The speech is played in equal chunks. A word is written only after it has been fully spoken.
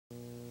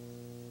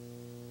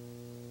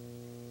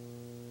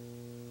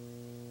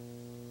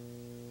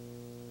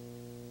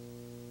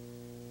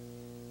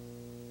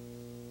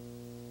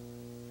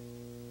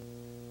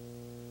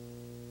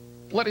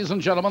Ladies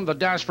and gentlemen, the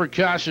Dash for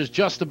Cash is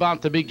just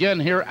about to begin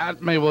here at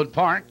Maywood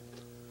Park.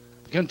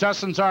 The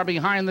contestants are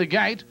behind the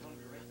gate,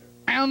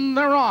 and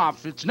they're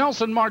off. It's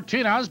Nelson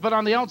Martinez, but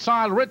on the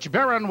outside, Rich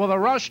Barron with a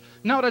rush.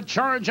 Now to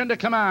charge into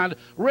command.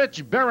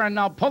 Rich Barron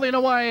now pulling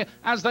away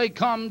as they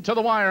come to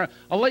the wire.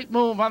 A late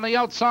move on the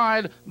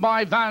outside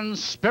by Van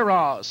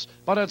Spiros,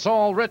 but it's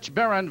all Rich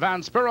Barron.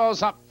 Van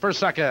Spiros up for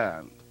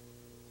second.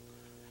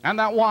 And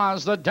that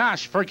was the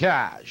Dash for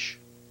Cash.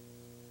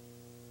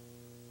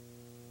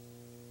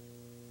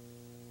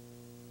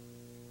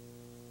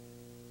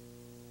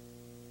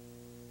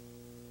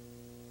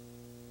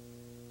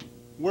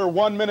 We're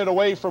 1 minute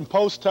away from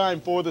post time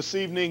for this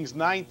evening's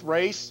 9th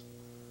race.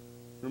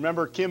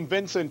 Remember, Kim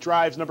Vincent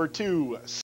drives number 2.